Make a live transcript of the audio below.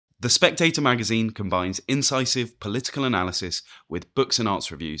The Spectator magazine combines incisive political analysis with books and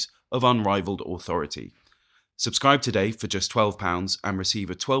arts reviews of unrivaled authority. Subscribe today for just £12 and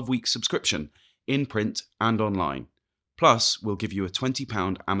receive a 12-week subscription in print and online. Plus, we'll give you a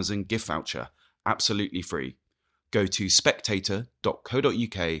 £20 Amazon gift voucher, absolutely free. Go to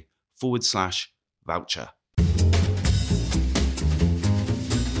spectator.co.uk/voucher.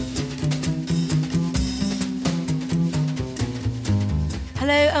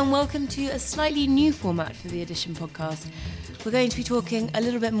 Hello and welcome to a slightly new format for the Edition podcast. We're going to be talking a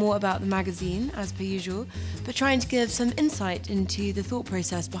little bit more about the magazine, as per usual, but trying to give some insight into the thought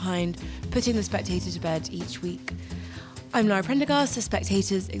process behind putting The Spectator to bed each week. I'm Laura Prendergast, The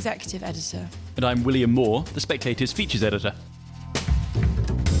Spectator's executive editor. And I'm William Moore, The Spectator's features editor.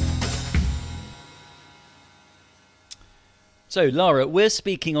 So, Lara, we're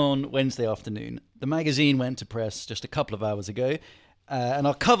speaking on Wednesday afternoon. The magazine went to press just a couple of hours ago, and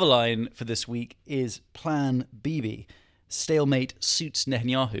our cover line for this week is Plan Bibi. Stalemate suits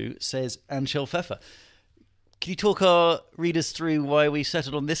Netanyahu, says Anshel Pfeffer. Can you talk our readers through why we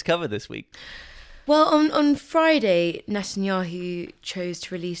settled on this cover this week? Well, on Friday, Netanyahu chose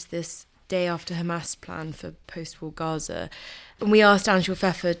to release this day after Hamas plan for post-war Gaza. And we asked Anshel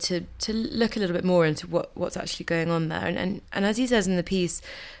Pfeffer to look a little bit more into what's actually going on there. And as he says in the piece,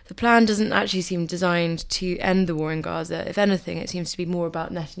 the plan doesn't actually seem designed to end the war in Gaza. If anything, it seems to be more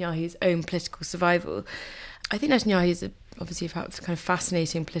about Netanyahu's own political survival. I think Netanyahu is obviously a kind of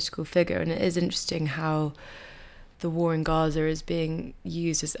fascinating political figure, and it is interesting how the war in Gaza is being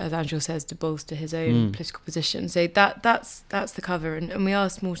used, as Anshel says, to bolster his own political position. So that's the cover, and we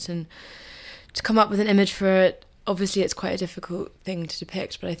asked Morton to come up with an image for it. Obviously, it's quite a difficult thing to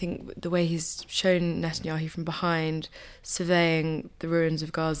depict, but I think the way he's shown Netanyahu from behind, surveying the ruins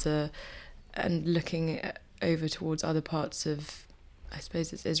of Gaza and looking over towards other parts of, I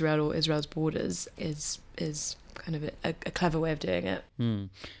suppose it's Israel or Israel's borders, is kind of a clever way of doing it.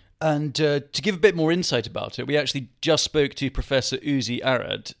 And to give a bit more insight about it, we actually just spoke to Professor Uzi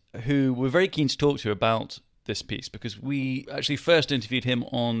Arad, who we're very keen to talk to about this piece, because we actually first interviewed him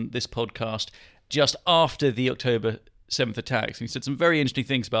on this podcast just after the October 7th attacks. And he said some very interesting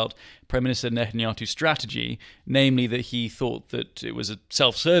things about Prime Minister Netanyahu's strategy, namely that he thought that it was a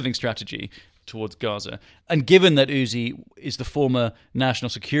self-serving strategy towards Gaza. And given that Uzi is the former national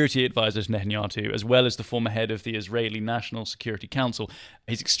security advisor to Netanyahu, as well as the former head of the Israeli National Security Council,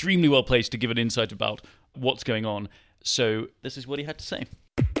 he's extremely well placed to give an insight about what's going on. So this is what he had to say.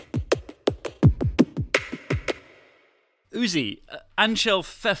 Uzi, Anshel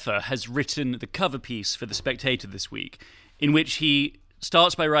Pfeffer has written the cover piece for The Spectator this week, in which he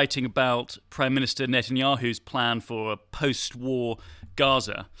starts by writing about Prime Minister Netanyahu's plan for a post-war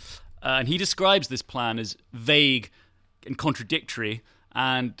Gaza. And he describes this plan as vague and contradictory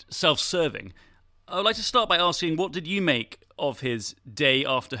and self-serving. I would like to start by asking, what did you make of his day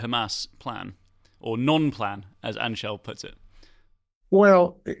after Hamas plan, or non-plan, as Anshel puts it?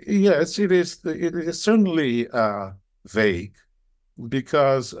 Well, yes, it is certainly vague,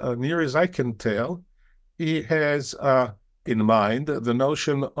 because near as I can tell, he has in mind the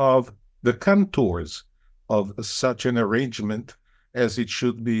notion of the contours of such an arrangement as it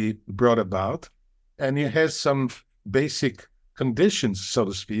should be brought about. And he has some basic conditions, so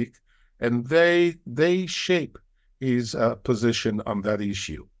to speak, and they shape his position on that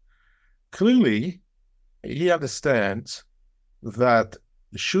issue. Clearly, he understands that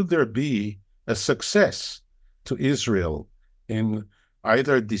should there be a success to Israel in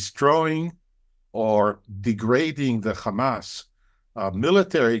either destroying or degrading the Hamas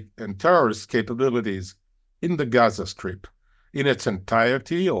military and terrorist capabilities in the Gaza Strip in its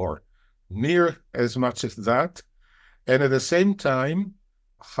entirety or near as much as that, and at the same time,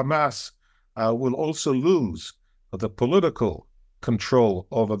 Hamas will also lose the political control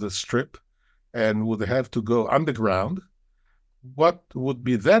over the Strip and would have to go underground. What would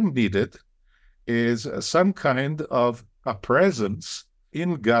be then needed is some kind of a presence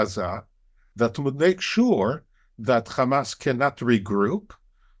in Gaza that would make sure that Hamas cannot regroup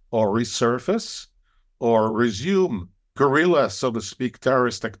or resurface or resume guerrilla, so to speak,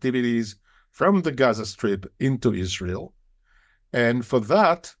 terrorist activities from the Gaza Strip into Israel. And for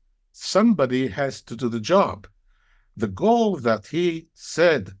that, somebody has to do the job. The goal that he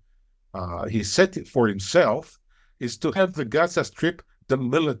said he set it for himself is to have the Gaza Strip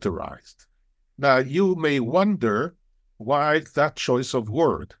demilitarized. Now, you may wonder why that choice of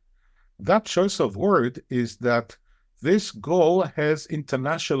word. That choice of word is that this goal has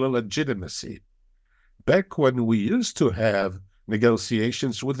international legitimacy. Back when we used to have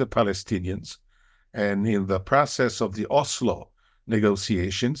negotiations with the Palestinians, and in the process of the Oslo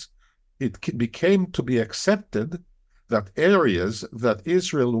negotiations, it became to be accepted that areas that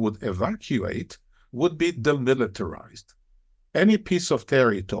Israel would evacuate would be demilitarized. Any piece of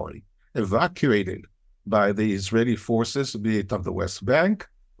territory evacuated by the Israeli forces, be it on the West Bank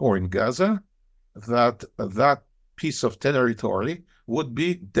or in Gaza, that piece of territory would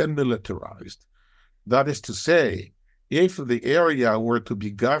be demilitarized. That is to say, if the area were to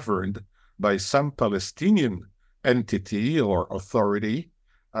be governed by some Palestinian entity or authority,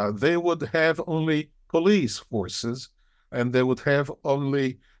 they would have only police forces and they would have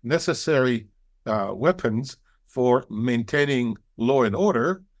only necessary weapons for maintaining law and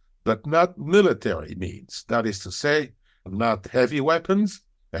order, but not military means. That is to say, not heavy weapons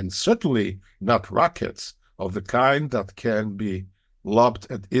and certainly not rockets of the kind that can be lobbed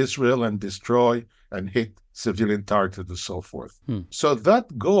at Israel and destroy and hit civilian targets and so forth. So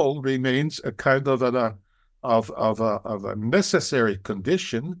that goal remains a kind of a necessary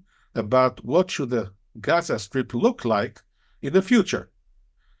condition about what should the Gaza Strip look like in the future.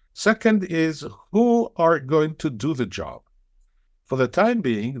 Second is who are going to do the job. For the time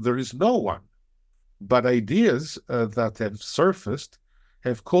being, there is no one, but ideas that have surfaced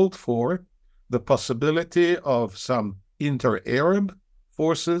have called for the possibility of some inter-Arab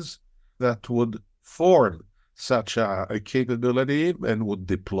forces that would form such a capability and would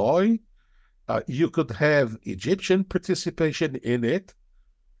deploy. You could have Egyptian participation in it.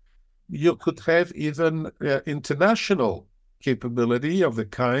 You could have even international capability of the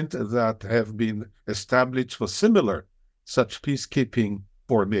kind that have been established for similar such peacekeeping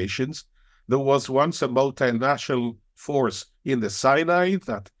formations. There was once a multinational force in the Sinai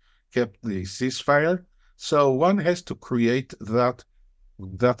that kept the ceasefire. So one has to create that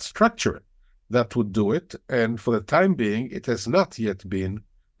structure that would do it. And for the time being, it has not yet been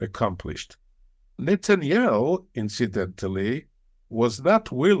accomplished. Netanyahu, incidentally, was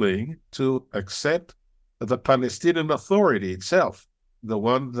not willing to accept the Palestinian Authority itself, the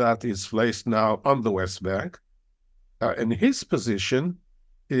one that is placed now on the West Bank. And his position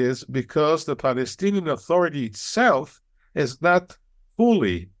is because the Palestinian Authority itself has not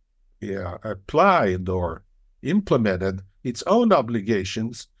fully applied or implemented its own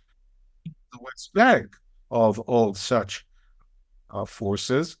obligations in the West Bank of all such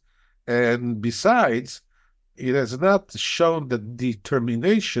forces. And besides, it has not shown the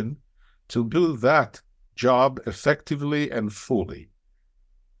determination to do that job effectively and fully.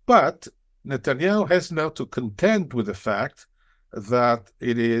 But Netanyahu has now to contend with the fact that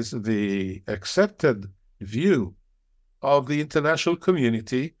it is the accepted view of the international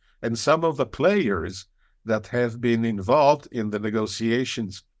community and some of the players that have been involved in the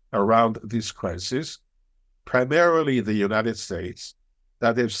negotiations around this crisis, primarily the United States,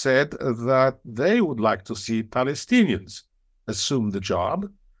 that have said that they would like to see Palestinians assume the job,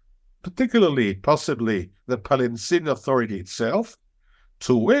 particularly, possibly, the Palestinian Authority itself,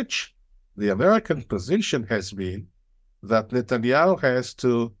 to which the American position has been that Netanyahu has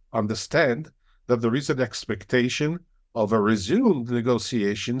to understand that there is an expectation of a resumed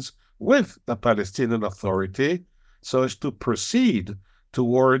negotiations with the Palestinian Authority so as to proceed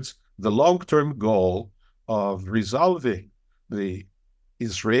towards the long-term goal of resolving the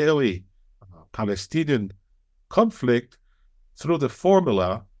Israeli-Palestinian conflict through the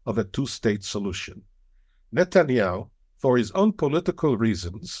formula of a two-state solution. Netanyahu, for his own political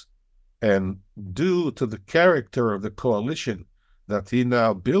reasons, and due to the character of the coalition that he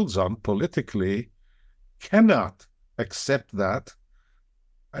now builds on politically, cannot accept that,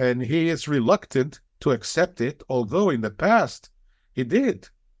 and he is reluctant to accept it, although in the past he did,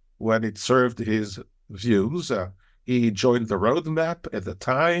 when it served his views. He joined the roadmap at the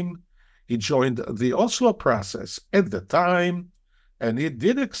time, he joined the Oslo process at the time, and he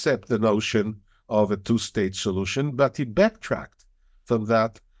did accept the notion of a two-state solution, but he backtracked from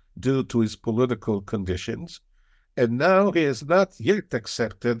that due to his political conditions. And now he has not yet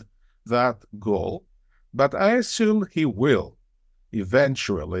accepted that goal, but I assume he will.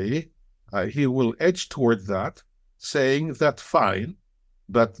 Eventually, he will edge toward that, saying that fine,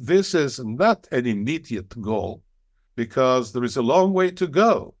 but this is not an immediate goal because there is a long way to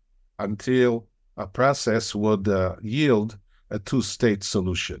go until a process would yield a two-state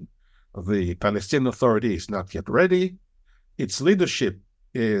solution. The Palestinian Authority is not yet ready. Its leadership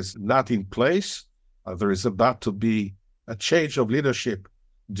is not in place. There is about to be a change of leadership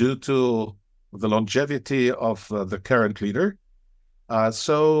due to the longevity of the current leader.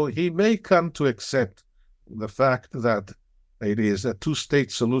 So he may come to accept the fact that it is a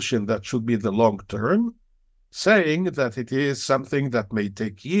two-state solution that should be the long term, saying that it is something that may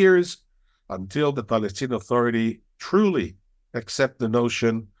take years until the Palestinian Authority truly accept the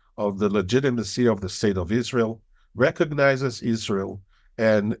notion of the legitimacy of the state of Israel, recognizes Israel,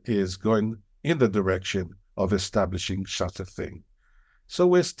 and is going in the direction of establishing such a thing. So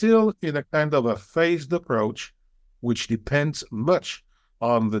we're still in a kind of a phased approach, which depends much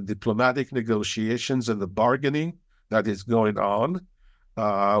on the diplomatic negotiations and the bargaining that is going on,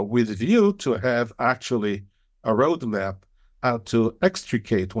 with view to have actually a roadmap how to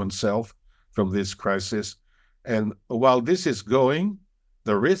extricate oneself from this crisis. And while this is going,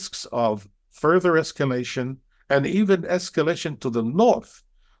 the risks of further escalation and even escalation to the north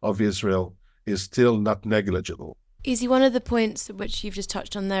of Israel is still not negligible. Uzi, one of the points which you've just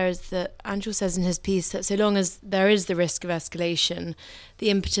touched on there is that Angel says in his piece that so long as there is the risk of escalation, the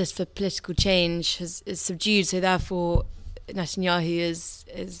impetus for political change is subdued. So therefore, Netanyahu is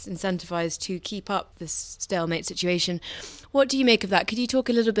incentivized to keep up this stalemate situation. What do you make of that? Could you talk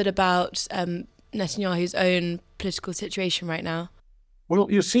a little bit about Netanyahu's own political situation right now?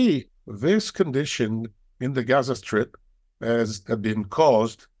 Well, you see, this condition in the Gaza Strip has been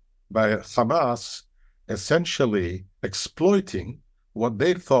caused by Hamas essentially exploiting what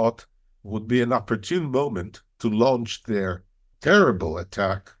they thought would be an opportune moment to launch their terrible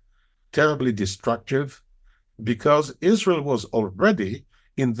attack, terribly destructive, because Israel was already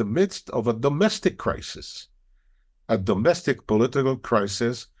in the midst of a domestic crisis, a domestic political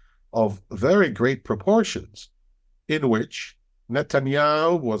crisis of very great proportions, in which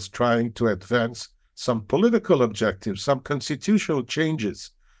Netanyahu was trying to advance some political objectives, some constitutional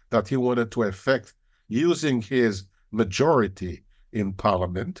changes that he wanted to effect using his majority in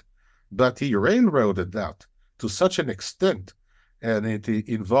parliament, but he railroaded that to such an extent, and it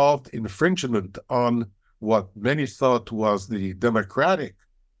involved infringement on what many thought was the democratic,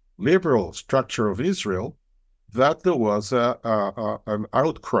 liberal structure of Israel, that there was an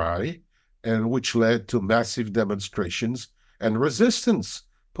outcry, and which led to massive demonstrations and resistance,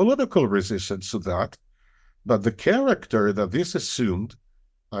 political resistance to that. But the character that this assumed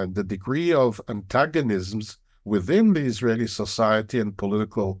and the degree of antagonisms within the Israeli society and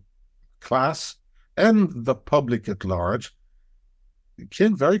political class and the public at large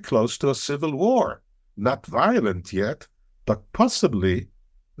came very close to a civil war. Not violent yet, but possibly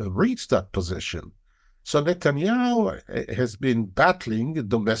reached that position. So Netanyahu has been battling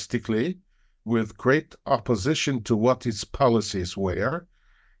domestically with great opposition to what his policies were.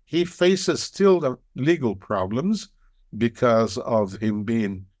 He faces still legal problems because of him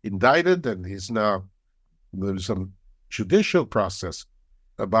being indicted, and there's some judicial process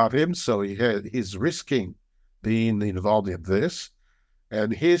about him, so he's risking being involved in this,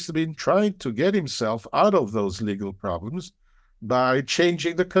 and he's been trying to get himself out of those legal problems by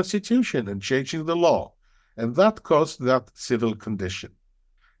changing the constitution and changing the law, and that caused that civil condition.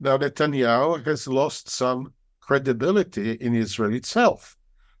 Now Netanyahu has lost some credibility in Israel itself,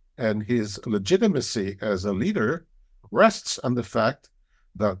 and his legitimacy as a leader rests on the fact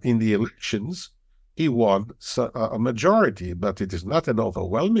that in the elections he won a majority, but it is not an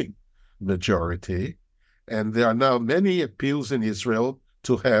overwhelming majority. And there are now many appeals in Israel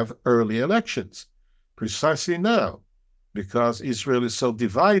to have early elections, precisely now, because Israel is so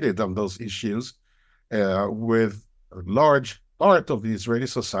divided on those issues, with a large part of the Israeli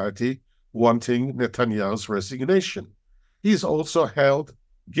society wanting Netanyahu's resignation. He's also held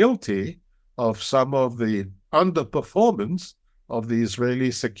guilty of some of the underperformance of the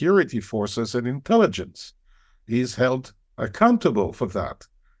Israeli security forces and intelligence. He's held accountable for that.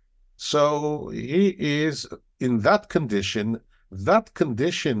 So he is in that condition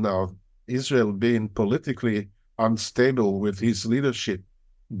of Israel being politically unstable with his leadership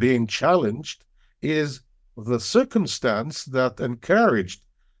being challenged is the circumstance that encouraged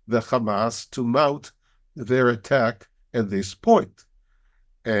the Hamas to mount their attack at this point.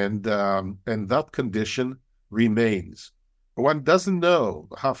 And that condition remains. One doesn't know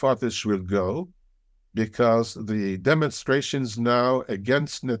how far this will go, because the demonstrations now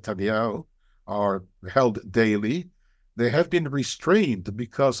against Netanyahu are held daily. They have been restrained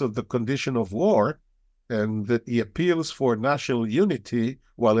because of the condition of war and the appeals for national unity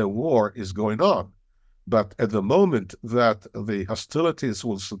while a war is going on. But at the moment that the hostilities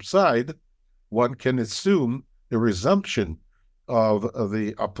will subside, one can assume a resumption of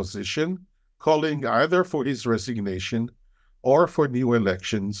the opposition, calling either for his resignation or for new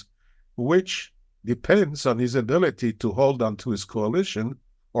elections, which depends on his ability to hold on to his coalition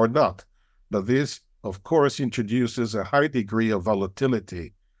or not. But this, of course, introduces a high degree of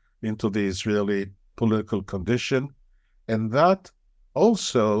volatility into the Israeli political condition, and that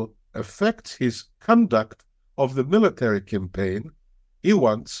also affects his conduct of the military campaign. He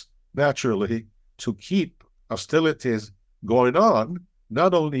wants, naturally, to keep hostilities going on,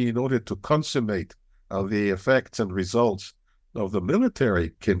 not only in order to consummate the effects and results of the military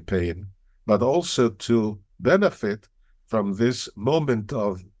campaign, but also to benefit from this moment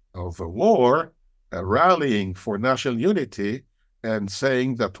of a war, rallying for national unity and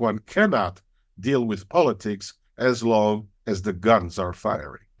saying that one cannot deal with politics as long as the guns are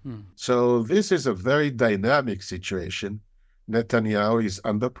firing. So this is a very dynamic situation. Netanyahu is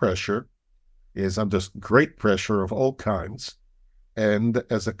under pressure, is under great pressure of all kinds. And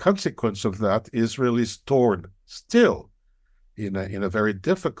as a consequence of that, Israel is torn still in a very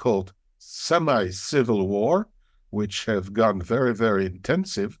difficult semi-civil war, which have gone very, very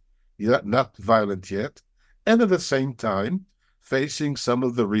intensive, yet not violent yet, and at the same time facing some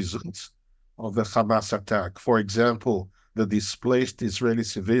of the results of the Hamas attack. For example, the displaced Israeli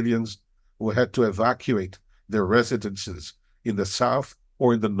civilians who had to evacuate their residences in the south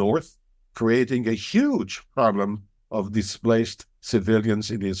or in the north, creating a huge problem of displaced civilians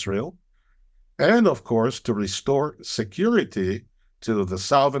in Israel. And of course, to restore security to the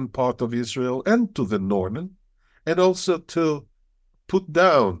southern part of Israel and to the northern, and also to put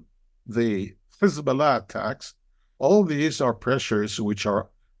down the Hezbollah attacks. All these are pressures which are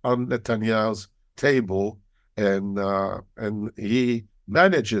on Netanyahu's table, and he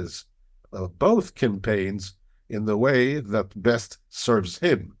manages both campaigns in the way that best serves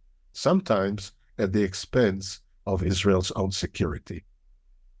him, sometimes at the expense of Israel's own security.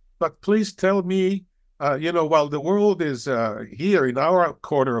 But please tell me, while the world is here in our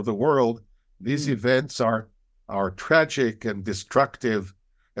corner of the world, these events are tragic and destructive.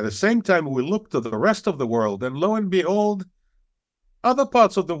 At the same time, we look to the rest of the world, and lo and behold, other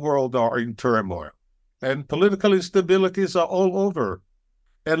parts of the world are in turmoil, and political instabilities are all over.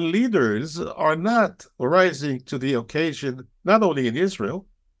 And leaders are not rising to the occasion, not only in Israel,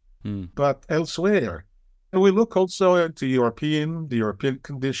 but elsewhere. And we look also into the European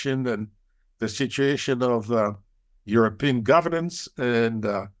condition and the situation of European governance and,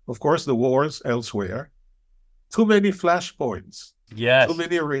 of course, the wars elsewhere. Too many flashpoints. Yes. Too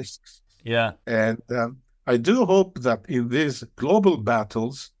many risks. Yeah. And I do hope that in these global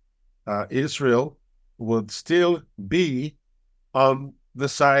battles, Israel would still be on the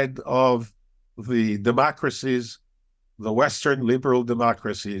side of the democracies, the Western liberal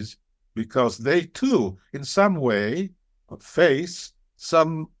democracies, because they too, in some way, face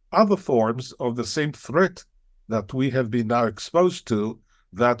some other forms of the same threat that we have been now exposed to,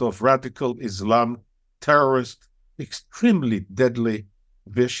 that of radical Islam, terrorist, extremely deadly,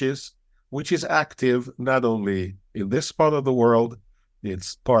 vicious, which is active not only in this part of the world,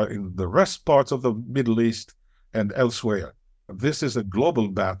 it's part in the rest parts of the Middle East and elsewhere. This is a global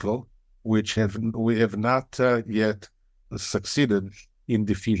battle which we have not yet succeeded in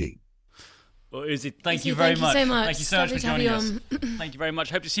defeating. Well, Uzi, thank you very much. Thank you so much. Thank you so much for joining us. Thank you very much.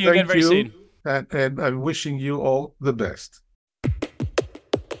 Hope to see you Thank again very soon. And I'm wishing you all the best.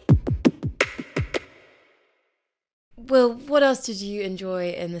 Will, what else did you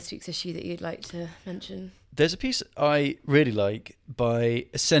enjoy in this week's issue that you'd like to mention? There's a piece I really like by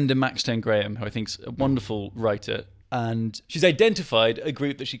Ascender Maxton Graham, who I think's a wonderful writer. And she's identified a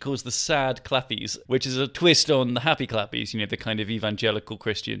group that she calls the Sad Clappies, which is a twist on the Happy Clappies, the kind of evangelical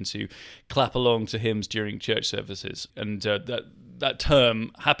Christians who clap along to hymns during church services. And that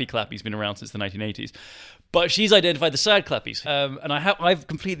term, Happy Clappies, has been around since the 1980s. But she's identified the Sad Clappies. And I've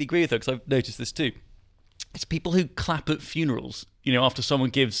completely agree with her, because I've noticed this too. It's people who clap at funerals, after someone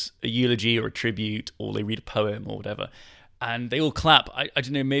gives a eulogy or a tribute, or they read a poem or whatever. And they all clap. I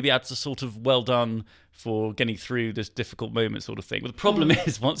don't know, maybe that's a sort of well done for getting through this difficult moment sort of thing. But the problem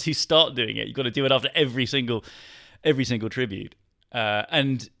is, once you start doing it, you've got to do it after every single tribute.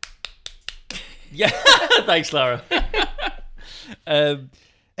 And yeah, thanks, Lara.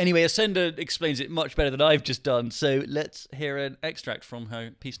 Anyway, Ascender explains it much better than I've just done. So let's hear an extract from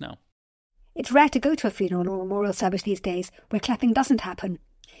her piece now. It's rare to go to a funeral or memorial service these days where clapping doesn't happen.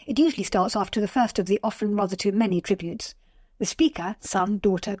 It usually starts after the first of the often rather too many tributes. The speaker, son,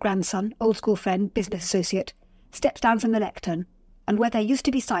 daughter, grandson, old school friend, business associate, steps down from the lectern, and where there used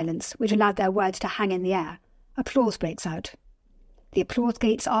to be silence, which allowed their words to hang in the air, applause breaks out. The applause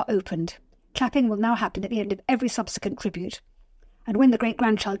gates are opened. Clapping will now happen at the end of every subsequent tribute, and when the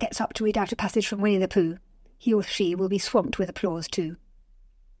great-grandchild gets up to read out a passage from Winnie the Pooh, he or she will be swamped with applause too.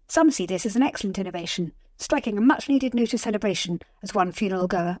 Some see this as an excellent innovation, striking a much-needed note of celebration, as one funeral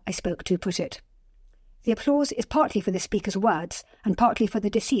goer I spoke to put it. The applause is partly for the speaker's words and partly for the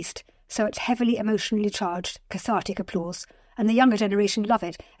deceased, so it's heavily emotionally charged, cathartic applause, and the younger generation love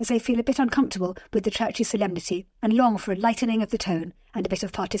it as they feel a bit uncomfortable with the church's solemnity and long for a lightening of the tone and a bit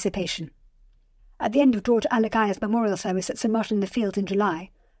of participation. At the end of George Alagaya's memorial service at St Martin in the Fields in July,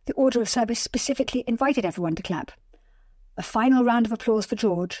 the order of service specifically invited everyone to clap. A final round of applause for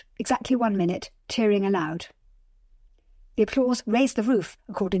George, exactly 1 minute, cheering aloud. The applause raised the roof,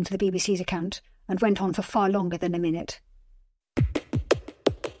 according to the BBC's account, and went on for far longer than a minute.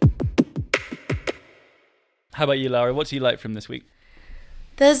 How about you, Lara? What do you like from this week?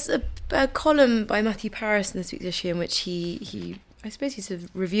 There's a column by Matthew Paris in this week's issue in which he I suppose he's sort of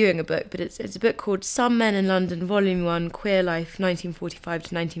reviewing a book, but it's a book called Some Men in London, Volume 1, Queer Life, 1945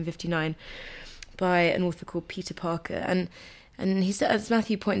 to 1959, by an author called Peter Parker. And he said, as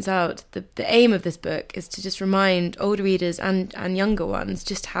Matthew points out, the aim of this book is to just remind older readers and younger ones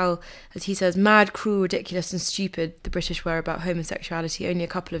just how, as he says, mad, cruel, ridiculous and stupid the British were about homosexuality only a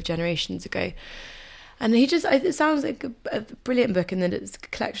couple of generations ago. And it sounds like a brilliant book, and that it's a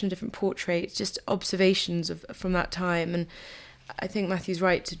collection of different portraits, just observations from that time. And I think Matthew's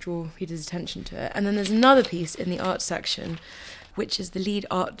right to draw readers' attention to it. And then there's another piece in the arts section, which is the lead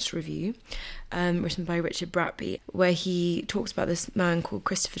arts review, written by Richard Bratby, where he talks about this man called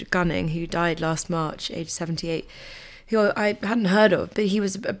Christopher Gunning, who died last March, aged 78, who I hadn't heard of, but he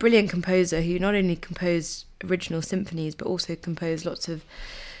was a brilliant composer who not only composed original symphonies, but also composed lots of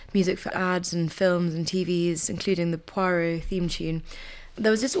music for ads and films and TVs, including the Poirot theme tune. There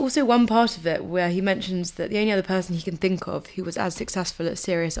was just also one part of it where he mentions that the only other person he can think of who was as successful at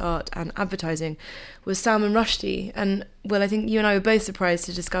serious art and advertising was Salman Rushdie. And, well, I think you and I were both surprised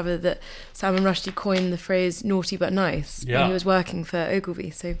to discover that Salman Rushdie coined the phrase naughty but nice when he was working for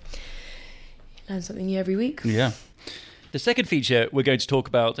Ogilvy. So you learn something new every week. Yeah. The second feature we're going to talk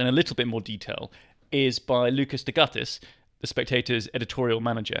about in a little bit more detail is by Lucas Dagatis, the Spectator's editorial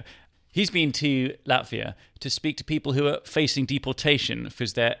manager. He's been to Latvia to speak to people who are facing deportation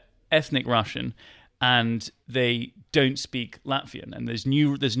because they're ethnic Russian and they don't speak Latvian. And there's a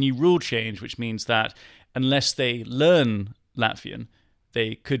new rule change, which means that unless they learn Latvian,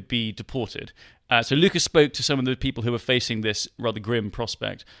 they could be deported. So Lucas spoke to some of the people who are facing this rather grim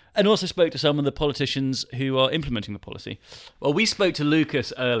prospect, and also spoke to some of the politicians who are implementing the policy. Well, we spoke to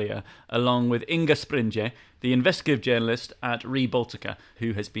Lucas earlier, along with Inga Springe, the investigative journalist at Re Baltica,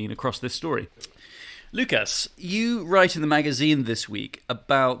 who has been across this story. Lucas, you write in the magazine this week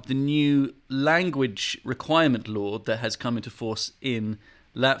about the new language requirement law that has come into force in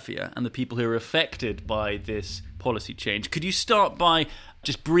Latvia and the people who are affected by this policy change. Could you start by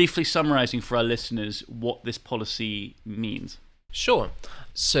just briefly summarising for our listeners what this policy means? Sure.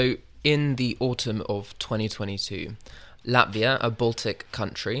 So in the autumn of 2022, Latvia, a Baltic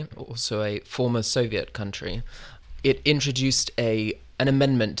country, also a former Soviet country, it introduced an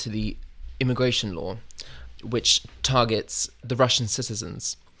amendment to the immigration law which targets the Russian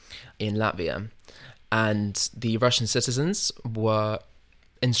citizens in Latvia. And the Russian citizens were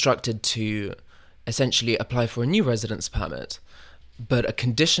instructed to essentially apply for a new residence permit. But a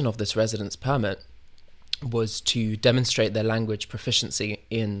condition of this residence permit was to demonstrate their language proficiency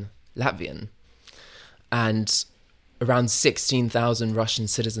in Latvian. And around 16,000 Russian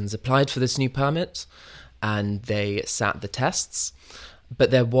citizens applied for this new permit, and they sat the tests.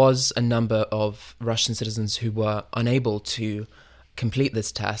 But there was a number of Russian citizens who were unable to complete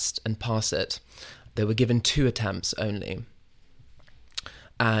this test and pass it. They were given 2 attempts only.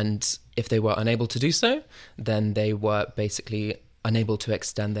 And if they were unable to do so, then they were basically unable to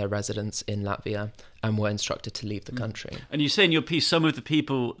extend their residence in Latvia and were instructed to leave the country. And you say in your piece some of the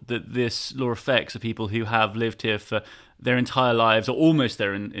people that this law affects are people who have lived here for their entire lives, or almost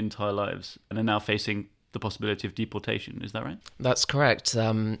their entire lives, and are now facing the possibility of deportation. Is that right? That's correct.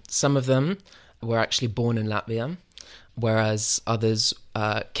 Some of them were actually born in Latvia, whereas others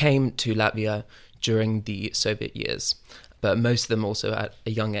came to Latvia during the Soviet years, but most of them also at a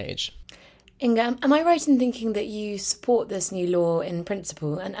young age. Inga, am I right in thinking that you support this new law in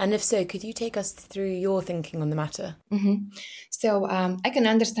principle? And if so, could you take us through your thinking on the matter? Mm-hmm. So I can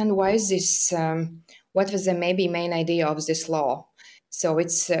understand why this, what was the maybe main idea of this law. So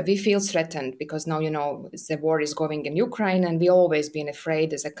it's we feel threatened because now, the war is going in Ukraine, and we've always been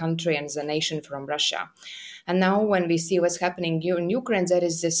afraid as a country and as a nation from Russia. And now when we see what's happening in Ukraine, there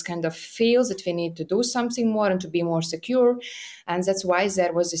is this kind of feels that we need to do something more and to be more secure. And that's why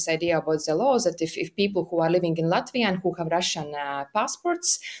there was this idea about the laws that if people who are living in Latvia and who have Russian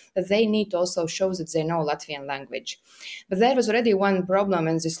passports, that they need to also show that they know Latvian language. But there was already one problem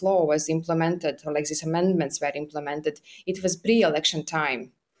when this law was implemented, or like these amendments were implemented. It was pre-election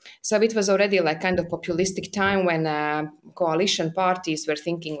time. So it was already like kind of populistic time when coalition parties were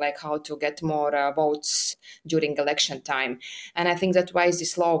thinking like how to get more votes during election time. And I think that's why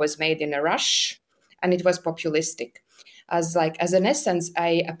this law was made in a rush, and it was populistic. as an essence,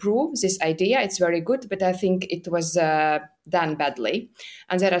 I approve this idea. It's very good, but I think it was done badly.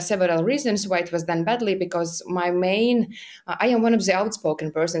 And there are several reasons why it was done badly, because I am one of the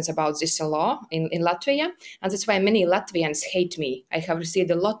outspoken persons about this law in Latvia. And that's why many Latvians hate me. I have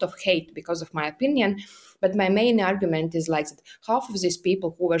received a lot of hate because of my opinion. But my main argument is like that half of these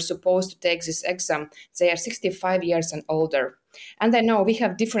people who were supposed to take this exam, they are 65 years and older. And I know we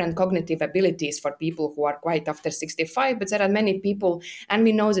have different cognitive abilities for people who are quite after 65, but there are many people, and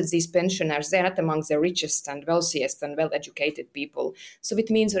we know that these pensioners, they're not among the richest and wealthiest and well-educated people. So it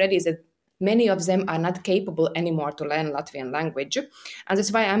means already that many of them are not capable anymore to learn Latvian language. And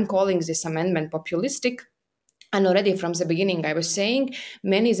that's why I'm calling this amendment populistic. And already from the beginning, I was saying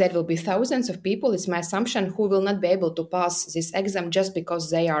there will be thousands of people, it's my assumption, who will not be able to pass this exam just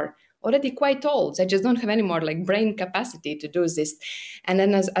because they are already quite old. They just don't have any more brain capacity to do this. And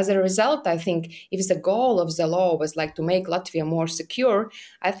then as a result, I think if the goal of the law was to make Latvia more secure,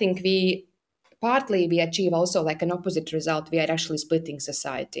 I think we achieve also an opposite result. We are actually splitting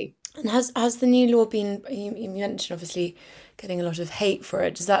society. And has the new law been, you mentioned obviously getting a lot of hate for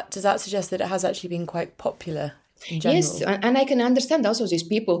it. Does that suggest that it has actually been quite popular in general? Yes, and I can understand also these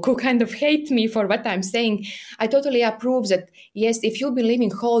people who kind of hate me for what I'm saying. I totally approve that, yes, if you've been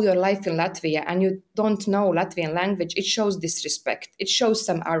living all your life in Latvia and you don't know Latvian language, it shows disrespect. It shows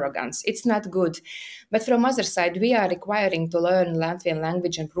some arrogance. It's not good. But from other side, we are requiring to learn Latvian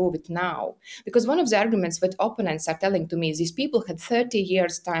language and prove it now. Because one of the arguments that opponents are telling to me is these people had 30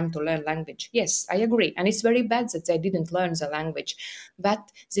 years time to learn language. Yes, I agree. And it's very bad that they didn't learn the language. But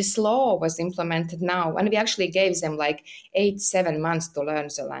this law was implemented now, and we actually gave them 7 months to learn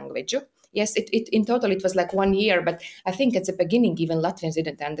the language. Yes, in total it was 1 year, but I think at the beginning even Latvians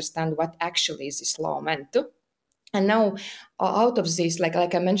didn't understand what actually this law meant. And now, out of this, like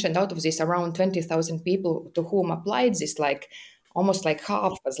I mentioned, out of this around 20,000 people to whom applied this, almost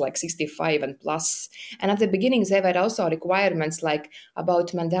half was 65 and plus. And at the beginning, there were also requirements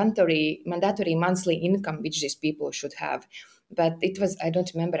about mandatory monthly income, which these people should have. But it was, I don't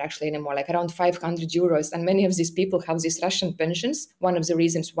remember actually anymore, around 500 euros. And many of these people have these Russian pensions, one of the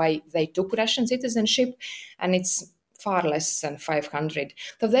reasons why they took Russian citizenship. And it's far less than 500.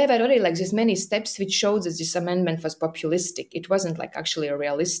 So there were already these many steps which showed that this amendment was populistic. It wasn't actually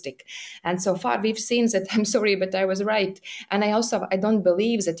realistic. And so far we've seen that, I'm sorry, but I was right. And I don't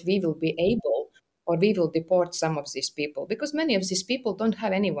believe that we will be able, or we will deport some of these people, because many of these people don't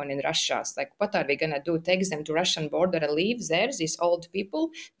have anyone in Russia. It's what are we going to do? Take them to Russian border and leave there, these old people,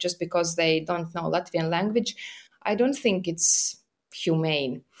 just because they don't know Latvian language? I don't think it's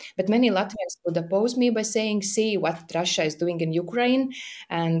humane. But many Latvians would oppose me by saying, see what Russia is doing in Ukraine,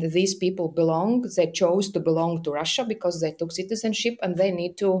 and these people they chose to belong to Russia because they took citizenship, and they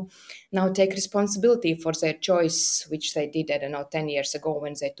need to now take responsibility for their choice, which they did, 10 years ago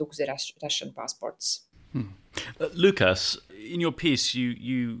when they took the Russian passports. Lucas, in your piece,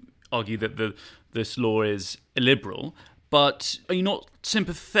 you argue that this law is illiberal, but are you not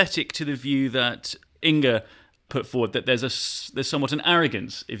sympathetic to the view that Inga put forward, that there's somewhat an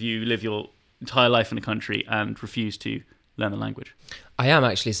arrogance if you live your entire life in a country and refuse to learn the language? I am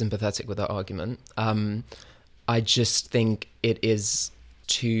actually sympathetic with that argument. I just think it is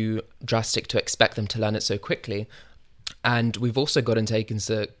too drastic to expect them to learn it so quickly. And we've also got to take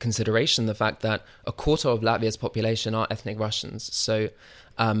into consideration the fact that a quarter of Latvia's population are ethnic Russians. So,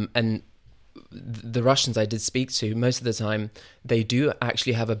 and the Russians I did speak to, most of the time, they do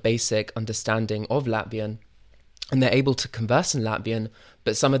actually have a basic understanding of Latvian, and they're able to converse in Latvian,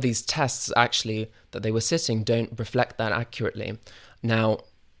 but some of these tests actually that they were sitting don't reflect that accurately. Now,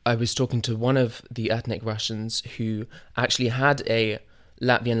 I was talking to one of the ethnic Russians who actually had a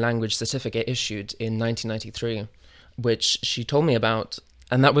Latvian language certificate issued in 1993, which she told me about,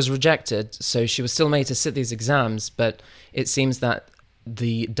 and that was rejected. So she was still made to sit these exams, but it seems that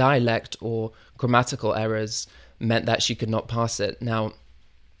the dialect or grammatical errors meant that she could not pass it. Now,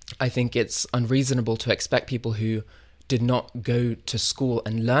 I think it's unreasonable to expect people who did not go to school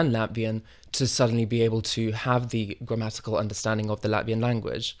and learn Latvian to suddenly be able to have the grammatical understanding of the Latvian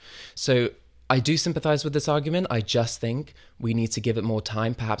language. So I do sympathize with this argument. I just think we need to give it more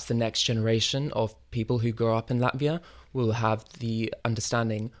time. Perhaps the next generation of people who grow up in Latvia will have the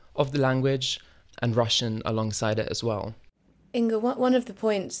understanding of the language and Russian alongside it as well. Inga, one of the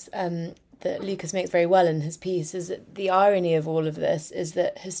points that Lucas makes very well in his piece is that the irony of all of this is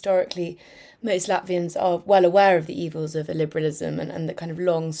that historically most Latvians are well aware of the evils of illiberalism and the kind of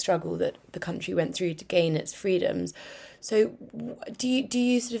long struggle that the country went through to gain its freedoms. So do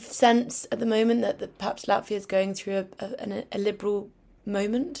you sort of sense at the moment that perhaps Latvia is going through a liberal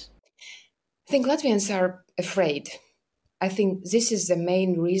moment? I think Latvians are afraid. I think this is the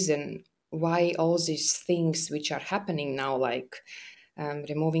main reason why all these things which are happening now, like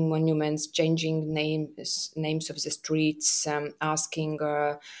removing monuments, changing names of the streets, asking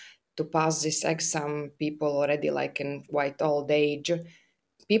to pass this exam, people already like in quite old age,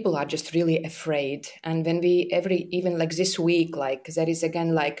 people are just really afraid. And when even like this week, like there is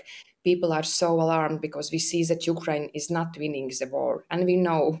again like people are so alarmed because we see that Ukraine is not winning the war. And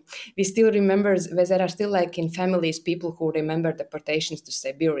we still remember, there are still like in families, people who remember deportations to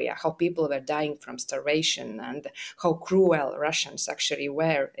Siberia, how people were dying from starvation and how cruel Russians actually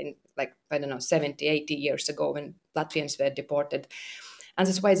were in like, I don't know, 70, 80 years ago when Latvians were deported. And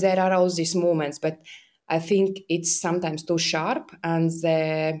that's why there are all these moments. But I think it's sometimes too sharp. And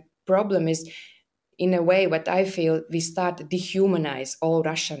the problem is, in a way, what I feel, we start to dehumanize all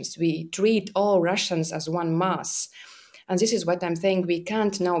Russians. We treat all Russians as one mass. And this is what I'm saying. We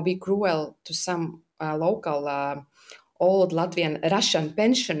can't now be cruel to some local old Latvian Russian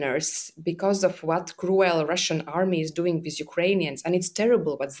pensioners because of what cruel Russian army is doing with Ukrainians. And it's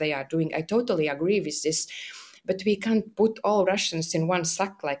terrible what they are doing. I totally agree with this. But we can't put all Russians in one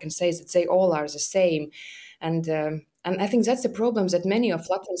sack, like, and say that they all are the same. And I think that's the problem, that many of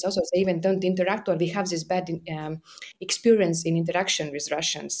Latvians also, they even don't interact, or we have this bad experience in interaction with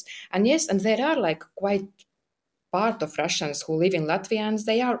Russians. And yes, and there are like quite part of Russians who live in Latvia, and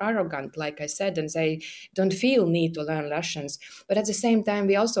they are arrogant, like I said, and they don't feel need to learn Russians. But at the same time,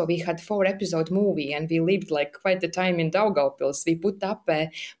 we had 4-episode movie, and we lived like quite the time in Daugavpils. We put up a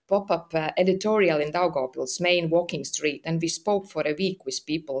pop-up editorial in Daugavpils, main walking street, and we spoke for a week with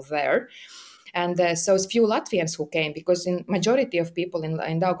people there. And so it's few Latvians who came, because in majority of people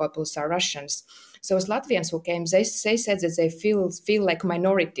in Daugavpils are Russians. So as Latvians who came, they said that they feel like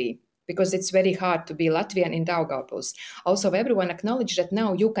minority, because it's very hard to be Latvian in Daugavpils. Also, everyone acknowledged that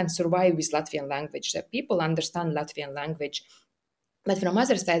now you can survive with Latvian language, that people understand Latvian language. But from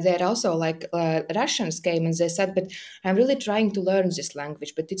other side, there are also like Russians came and they said, but I'm really trying to learn this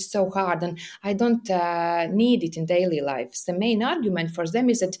language, but it's so hard and I don't need it in daily life. The main argument for them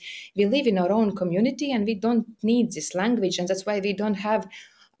is that we live in our own community and we don't need this language, and that's why we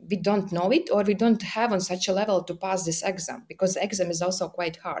don't know it, or we don't have on such a level to pass this exam, because the exam is also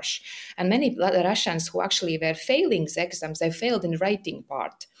quite harsh. And many Russians who actually were failing the exams, they failed in writing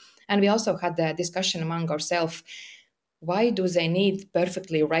part. And we also had a discussion among ourselves, why do they need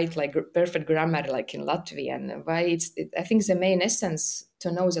perfectly right, like perfect grammar, like in Latvian? I think the main essence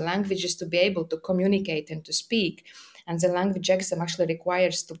to know the language is to be able to communicate and to speak. And the language exam actually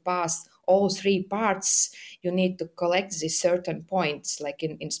requires to pass all 3 parts. You need to collect these certain points, like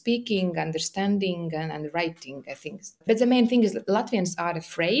in speaking, understanding, and writing, I think. But the main thing is that Latvians are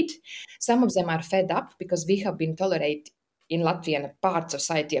afraid. Some of them are fed up because we have been tolerated in Latvian part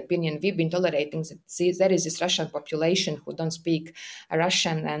society opinion. We've been tolerating that there is this Russian population who don't speak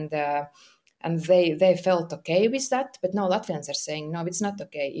Russian, and they felt okay with that. But now Latvians are saying, no, it's not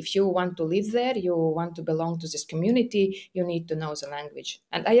okay. If you want to live there, you want to belong to this community, you need to know the language.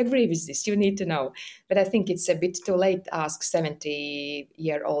 And I agree with this, you need to know. But I think it's a bit too late to ask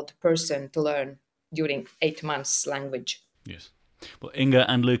 70-year-old person to learn during 8 months language. Yes. Well, Inga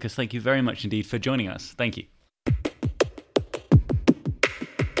and Lucas, thank you very much indeed for joining us. Thank you.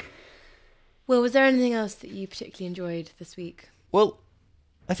 Well, was there anything else that you particularly enjoyed this week? Well,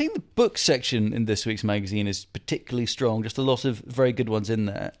 I think the book section in this week's magazine is particularly strong. Just a lot of very good ones in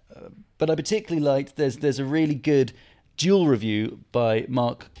there. But I particularly liked there's a really good dual review by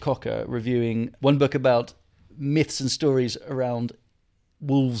Mark Cocker reviewing one book about myths and stories around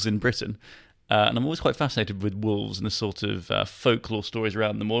wolves in Britain. And I'm always quite fascinated with wolves and the sort of folklore stories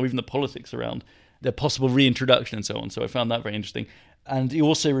around them, or even the politics around their possible reintroduction and so on. So I found that very interesting. And he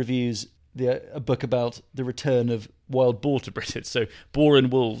also reviews a book about the return of wild boar to Britain. So boar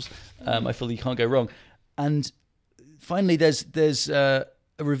and wolves, I feel you can't go wrong. And finally, there's a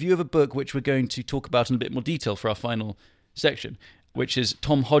review of a book which we're going to talk about in a bit more detail for our final section, which is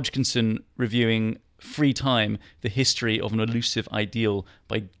Tom Hodgkinson reviewing Free Time, The History of an Elusive Ideal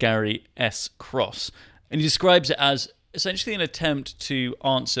by Gary S. Cross. And he describes it as essentially an attempt to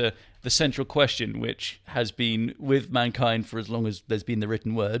answer the central question, which has been with mankind for as long as there's been the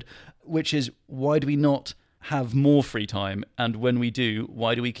written word, which is, why do we not have more free time? And when we do,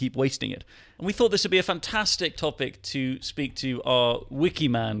 why do we keep wasting it? And we thought this would be a fantastic topic to speak to our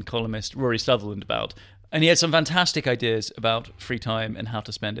Wikiman columnist, Rory Sutherland, about. And he had some fantastic ideas about free time and how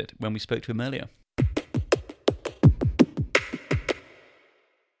to spend it when we spoke to him earlier.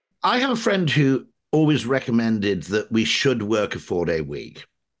 I have a friend who always recommended that we should work a 4-day week.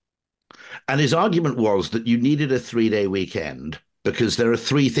 And his argument was that you needed a 3-day weekend because there are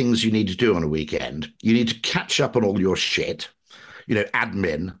three things you need to do on a weekend. You need to catch up on all your shit,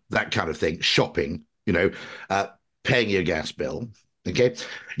 admin, that kind of thing, shopping, paying your gas bill. Okay.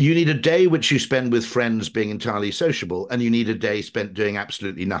 You need a day which you spend with friends being entirely sociable, and you need a day spent doing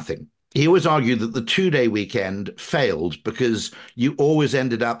absolutely nothing. He always argued that the 2-day weekend failed because you always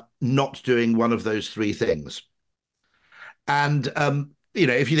ended up not doing one of those three things. And,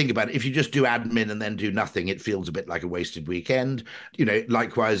 if you think about it, if you just do admin and then do nothing, it feels a bit like a wasted weekend.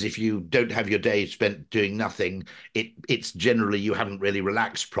 Likewise, if you don't have your day spent doing nothing, it's generally you haven't really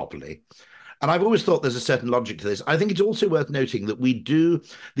relaxed properly. And I've always thought there's a certain logic to this. I think it's also worth noting that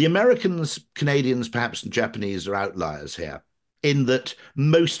the Americans, Canadians, perhaps, and Japanese are outliers here, in that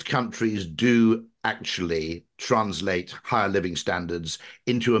most countries do actually translate higher living standards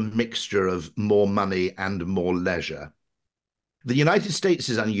into a mixture of more money and more leisure. The United States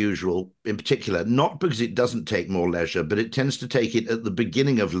is unusual, in particular, not because it doesn't take more leisure, but it tends to take it at the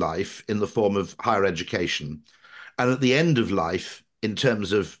beginning of life in the form of higher education, and at the end of life in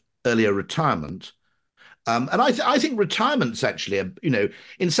terms of earlier retirement. And I think retirement's actually,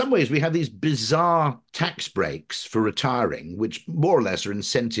 in some ways we have these bizarre tax breaks for retiring, which more or less are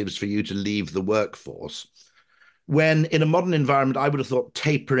incentives for you to leave the workforce. When in a modern environment, I would have thought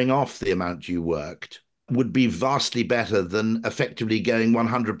tapering off the amount you worked would be vastly better than effectively going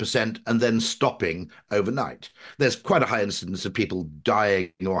 100% and then stopping overnight. There's quite a high incidence of people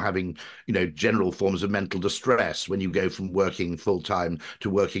dying or having, general forms of mental distress when you go from working full-time to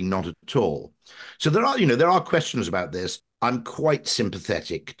working not at all. So there are questions about this. I'm quite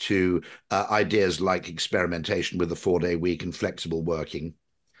sympathetic to ideas like experimentation with a 4-day week and flexible working.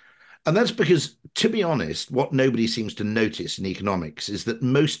 And that's because, to be honest, what nobody seems to notice in economics is that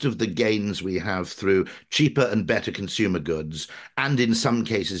most of the gains we have through cheaper and better consumer goods, and in some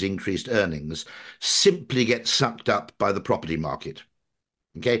cases increased earnings, simply get sucked up by the property market.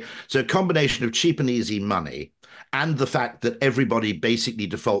 Okay, so a combination of cheap and easy money and the fact that everybody basically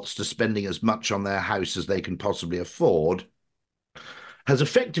defaults to spending as much on their house as they can possibly afford has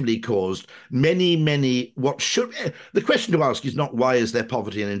effectively caused many, the question to ask is not why is there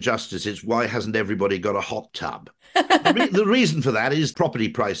poverty and injustice, it's why hasn't everybody got a hot tub? The reason for that is property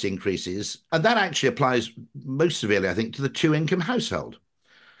price increases, and that actually applies most severely, I think, to the two-income household.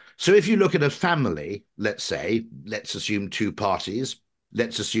 So if you look at a family, let's assume 2 parties,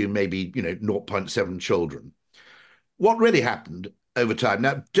 let's assume maybe, 0.7 children. What really happened over time.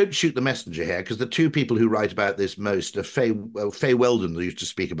 Now, don't shoot the messenger here, because the two people who write about this most are Faye Weldon, who used to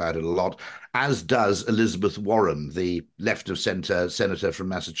speak about it a lot, as does Elizabeth Warren, the left-of-centre senator from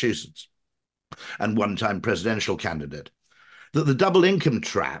Massachusetts and one-time presidential candidate, that the double income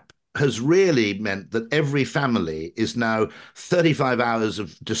trap has really meant that every family is now 35 hours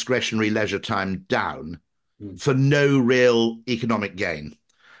of discretionary leisure time down for no real economic gain.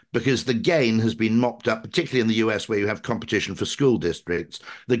 Because the gain has been mopped up, particularly in the US where you have competition for school districts,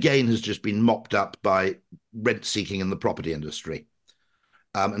 the gain has just been mopped up by rent seeking in the property industry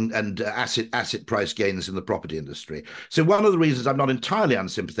and asset price gains in the property industry. So one of the reasons I'm not entirely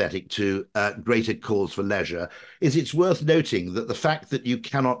unsympathetic to greater calls for leisure is it's worth noting that the fact that you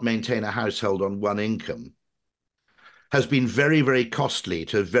cannot maintain a household on one income has been very, very costly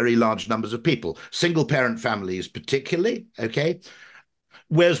to very large numbers of people, single parent families particularly, okay?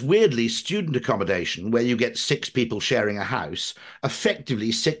 Whereas weirdly, student accommodation, where you get 6 people sharing a house, effectively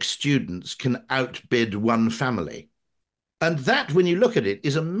 6 students can outbid one family. And that, when you look at it,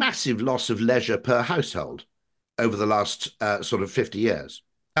 is a massive loss of leisure per household over the last sort of 50 years.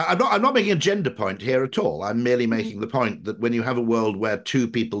 I'm not making a gender point here at all. I'm merely making the point that when you have a world where 2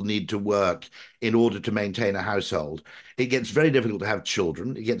 people need to work in order to maintain a household, it gets very difficult to have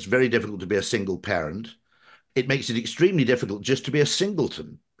children. It gets very difficult to be a single parent. It makes it extremely difficult just to be a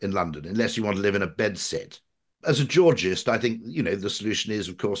singleton in London, unless you want to live in a bedsit. As a Georgist, I think, the solution is,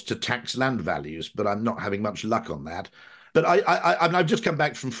 of course, to tax land values, but I'm not having much luck on that. But I've just come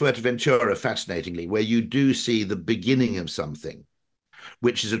back from Fuerteventura, fascinatingly, where you do see the beginning of something,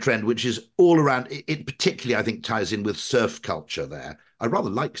 which is a trend which is all around. It particularly, I think, ties in with surf culture there. I rather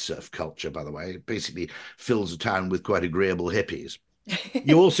like surf culture, by the way. It basically fills a town with quite agreeable hippies.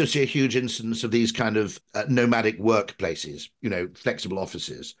 You also see a huge instance of these kind of nomadic workplaces, flexible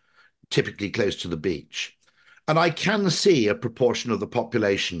offices, typically close to the beach. And I can see a proportion of the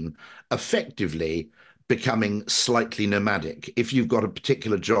population effectively becoming slightly nomadic. If you've got a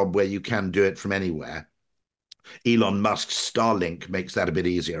particular job where you can do it from anywhere, Elon Musk's Starlink makes that a bit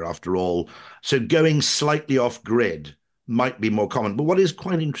easier after all. So going slightly off grid might be more common. But what is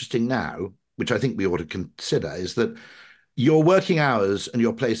quite interesting now, which I think we ought to consider, is that your working hours and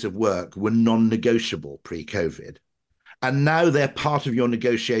your place of work were non-negotiable pre-COVID. And now they're part of your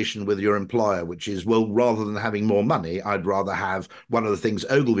negotiation with your employer, which is, well, rather than having more money, I'd rather have one of the things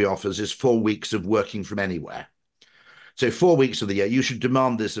Ogilvy offers is 4 weeks of working from anywhere. So 4 weeks of the year, you should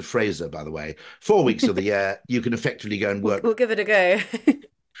demand this of Fraser, by the way. 4 weeks of the year, you can effectively go and work. We'll give it a go.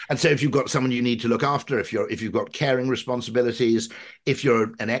 And so if you've got someone you need to look after, if you've got caring responsibilities, if you're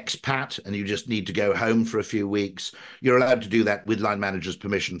an expat and you just need to go home for a few weeks, you're allowed to do that with line manager's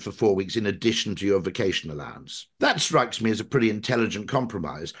permission for 4 weeks in addition to your vacation allowance. That strikes me as a pretty intelligent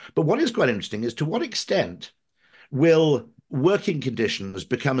compromise. But what is quite interesting is to what extent will working conditions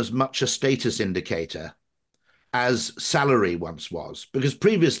become as much a status indicator as salary once was? Because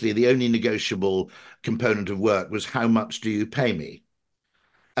previously the only negotiable component of work was how much do you pay me?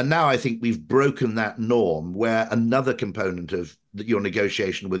 And now I think we've broken that norm where another component of your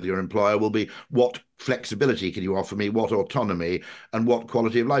negotiation with your employer will be what flexibility can you offer me, what autonomy, and what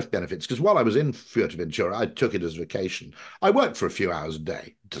quality of life benefits. Because while I was in Fuerteventura, I took it as vacation. I worked for a few hours a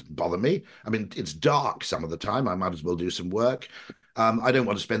day. It doesn't bother me. I mean, it's dark some of the time. I might as well do some work. I don't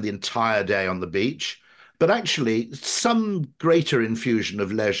want to spend the entire day on the beach. But actually, some greater infusion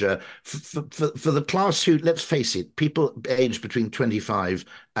of leisure for the class who, let's face it, people aged between 25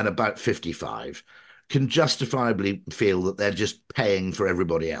 and about 55 can justifiably feel that they're just paying for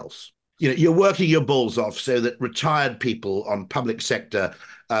everybody else. You know, you're working your balls off so that retired people on public sector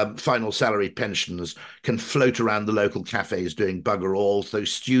final salary pensions can float around the local cafes doing bugger all, so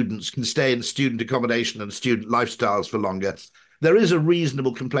students can stay in student accommodation and student lifestyles for longer. There is a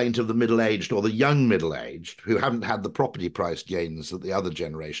reasonable complaint of the middle-aged or the young middle-aged who haven't had the property price gains that the other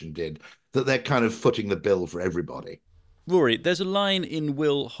generation did, that they're kind of footing the bill for everybody. Rory, there's a line in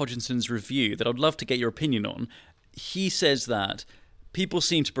Will Hodginson's review that I'd love to get your opinion on. He says that people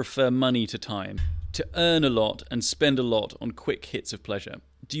seem to prefer money to time, to earn a lot and spend a lot on quick hits of pleasure.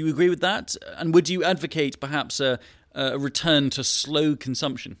 Do you agree with that? And would you advocate perhaps a return to slow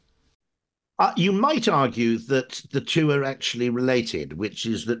consumption? You might argue that the two are actually related, which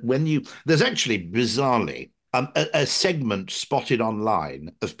is that there's actually bizarrely a segment spotted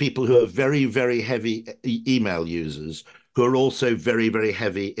online of people who are very, very heavy email users who are also very, very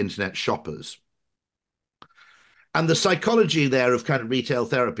heavy internet shoppers. And the psychology there of kind of retail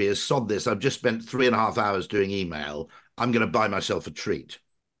therapy is sod this. I've just spent 3.5 hours doing email. I'm going to buy myself a treat.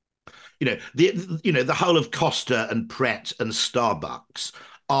 The whole of Costa and Pret and Starbucks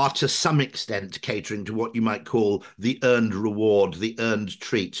are to some extent catering to what you might call the earned reward, the earned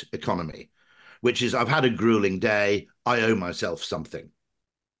treat economy, which is I've had a grueling day, I owe myself something.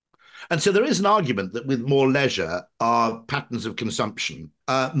 And so there is an argument that with more leisure, our patterns of consumption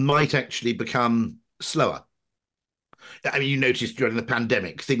might actually become slower. I mean, you noticed during the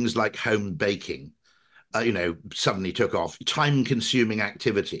pandemic, things like home baking, suddenly took off. Time-consuming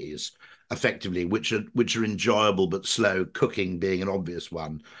activities, effectively, which are enjoyable but slow, cooking being an obvious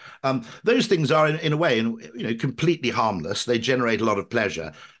one. Those things are, in a way, completely harmless. They generate a lot of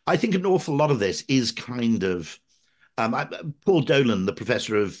pleasure. I think an awful lot of this is kind of Paul Dolan, the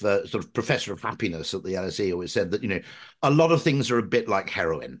professor of happiness at the LSE, always said that a lot of things are a bit like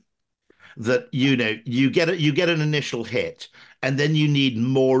heroin. That you get an initial hit, and then you need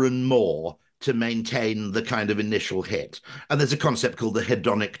more and more to maintain the kind of initial hit. And there's a concept called the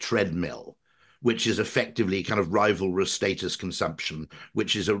hedonic treadmill, which is effectively kind of rivalrous status consumption,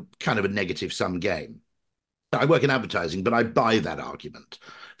 which is a kind of a negative sum game. I work in advertising, but I buy that argument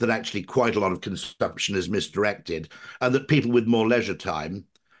that actually quite a lot of consumption is misdirected and that people with more leisure time,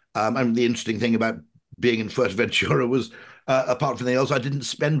 and the interesting thing about being in Fuerteventura was, apart from anything else, I didn't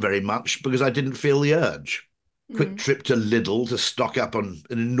spend very much because I didn't feel the urge. Quick trip to Lidl to stock up on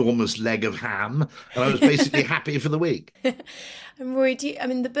an enormous leg of ham, and I was basically happy for the week. And Rory,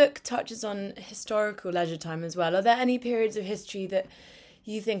 the book touches on historical leisure time as well. Are there any periods of history that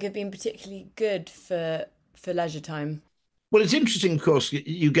you think have been particularly good for leisure time? Well, it's interesting, of course,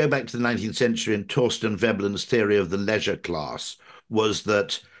 you go back to the 19th century, and Torsten Veblen's theory of the leisure class was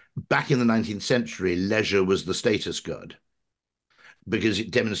that back in the 19th century, leisure was the status good, because it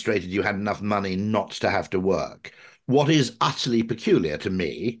demonstrated you had enough money not to have to work. What is utterly peculiar to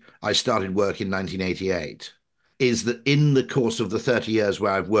me, I started work in 1988, is that in the course of the 30 years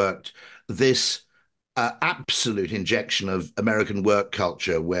where I've worked, this absolute injection of American work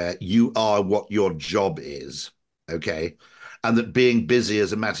culture where you are what your job is, okay? And that being busy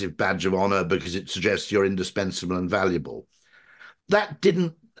is a massive badge of honor because it suggests you're indispensable and valuable. That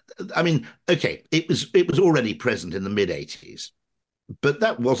didn't, it was already present in the mid-80s. But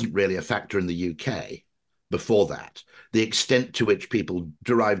that wasn't really a factor in the UK before that, the extent to which people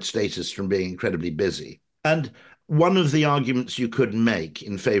derived status from being incredibly busy. And one of the arguments you could make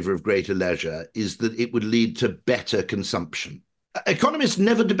in favour of greater leisure is that it would lead to better consumption. Economists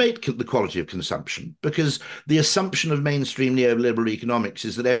never debate the quality of consumption, because the assumption of mainstream neoliberal economics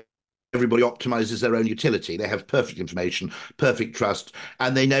is that everybody optimizes their own utility. They have perfect information, perfect trust,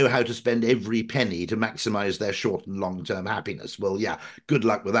 and they know how to spend every penny to maximize their short and long-term happiness. Well, yeah, good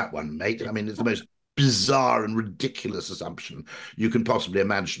luck with that one, mate. I mean, it's the most bizarre and ridiculous assumption you can possibly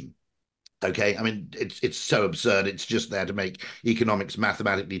imagine. Okay, I mean, it's so absurd. It's just there to make economics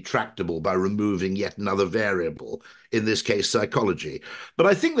mathematically tractable by removing yet another variable, in this case, psychology. But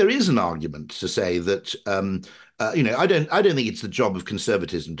I think there is an argument to say that, I don't think it's the job of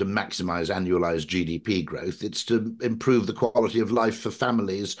conservatism to maximize annualized GDP growth. It's to improve the quality of life for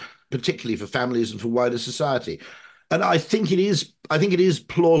families, particularly for families and for wider society. And I think it is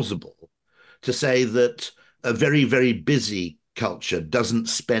plausible to say that a very, very busy culture doesn't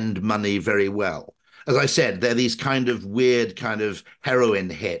spend money very well. As I said, they're these kind of weird kind of heroin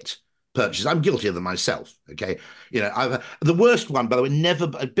hit purchases. I'm guilty of them myself. Okay, the worst one, by the way,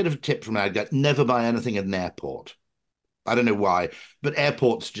 a bit of a tip from our gut: never buy anything at an airport. I don't know why, but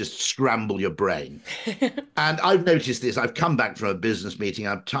airports just scramble your brain. And I've noticed this. I've come back from a business meeting.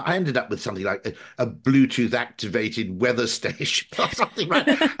 I ended up with something like a Bluetooth-activated weather station or something. Right?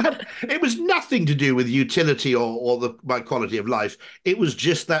 It was nothing to do with utility or my quality of life. It was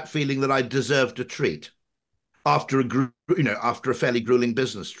just that feeling that I deserved a treat after a fairly grueling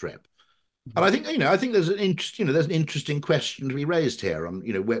business trip. And I think there's an interesting question to be raised here on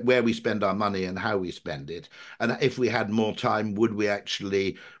where we spend our money and how we spend it, and if we had more time, would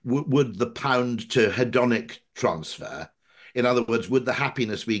the pound to hedonic transfer, in other words, would the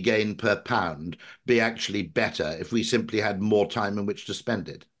happiness we gain per pound be actually better if we simply had more time in which to spend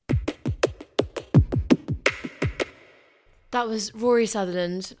it? That was Rory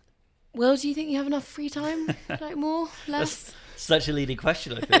Sutherland. Will, do you think you have enough free time? Like more, less? Such a leading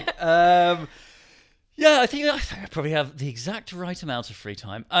question, I think. I think I probably have the exact right amount of free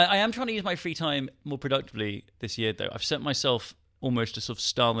time. I am trying to use my free time more productively this year, though. I've set myself almost a sort of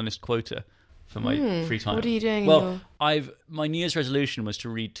Stalinist quota for my free time. What are you doing? Well, my New Year's resolution was to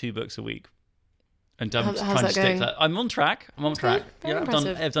read 2 books a week, and I'm trying to stick that. I'm on track. Very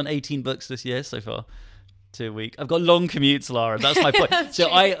impressive. I've done 18 books this year so far. 2 a week. I've got long commutes, Lara. That's my point. So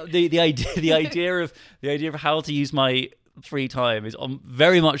the idea of how to use my free time is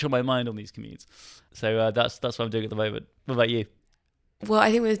very much on my mind on these commutes. So that's what I'm doing at the moment. What about you? Well,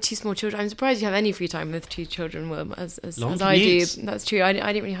 I think with 2 small children, I'm surprised you have any free time with 2 children. Well, as long I do, commutes. that's true. I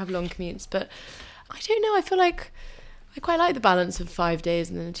didn't really have long commutes, but I don't know. I feel like I quite like the balance of 5 days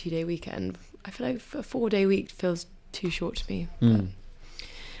and then a 2-day weekend. I feel like a 4-day week feels too short to me. But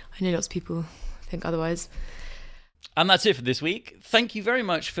I know lots of people think otherwise. And that's it for this week. Thank you very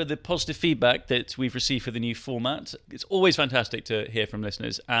much for the positive feedback that we've received for the new format. It's always fantastic to hear from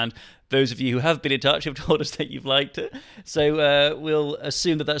listeners, and those of you who have been in touch have told us that you've liked it. So we'll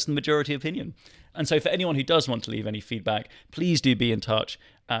assume that that's the majority opinion. And so for anyone who does want to leave any feedback, please do be in touch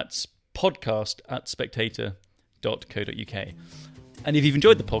at podcast@spectator.co.uk. And if you've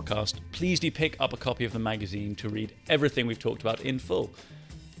enjoyed the podcast, please do pick up a copy of the magazine to read everything we've talked about in full.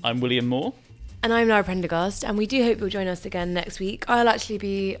 I'm William Moore. And I'm Lara Prendergast, and we do hope you'll join us again next week. I'll actually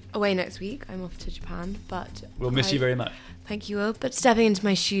be away next week. I'm off to Japan, but We'll miss you very much. Thank you, Will. But stepping into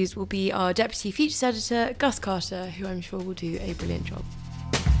my shoes will be our Deputy Features Editor, Gus Carter, who I'm sure will do a brilliant job.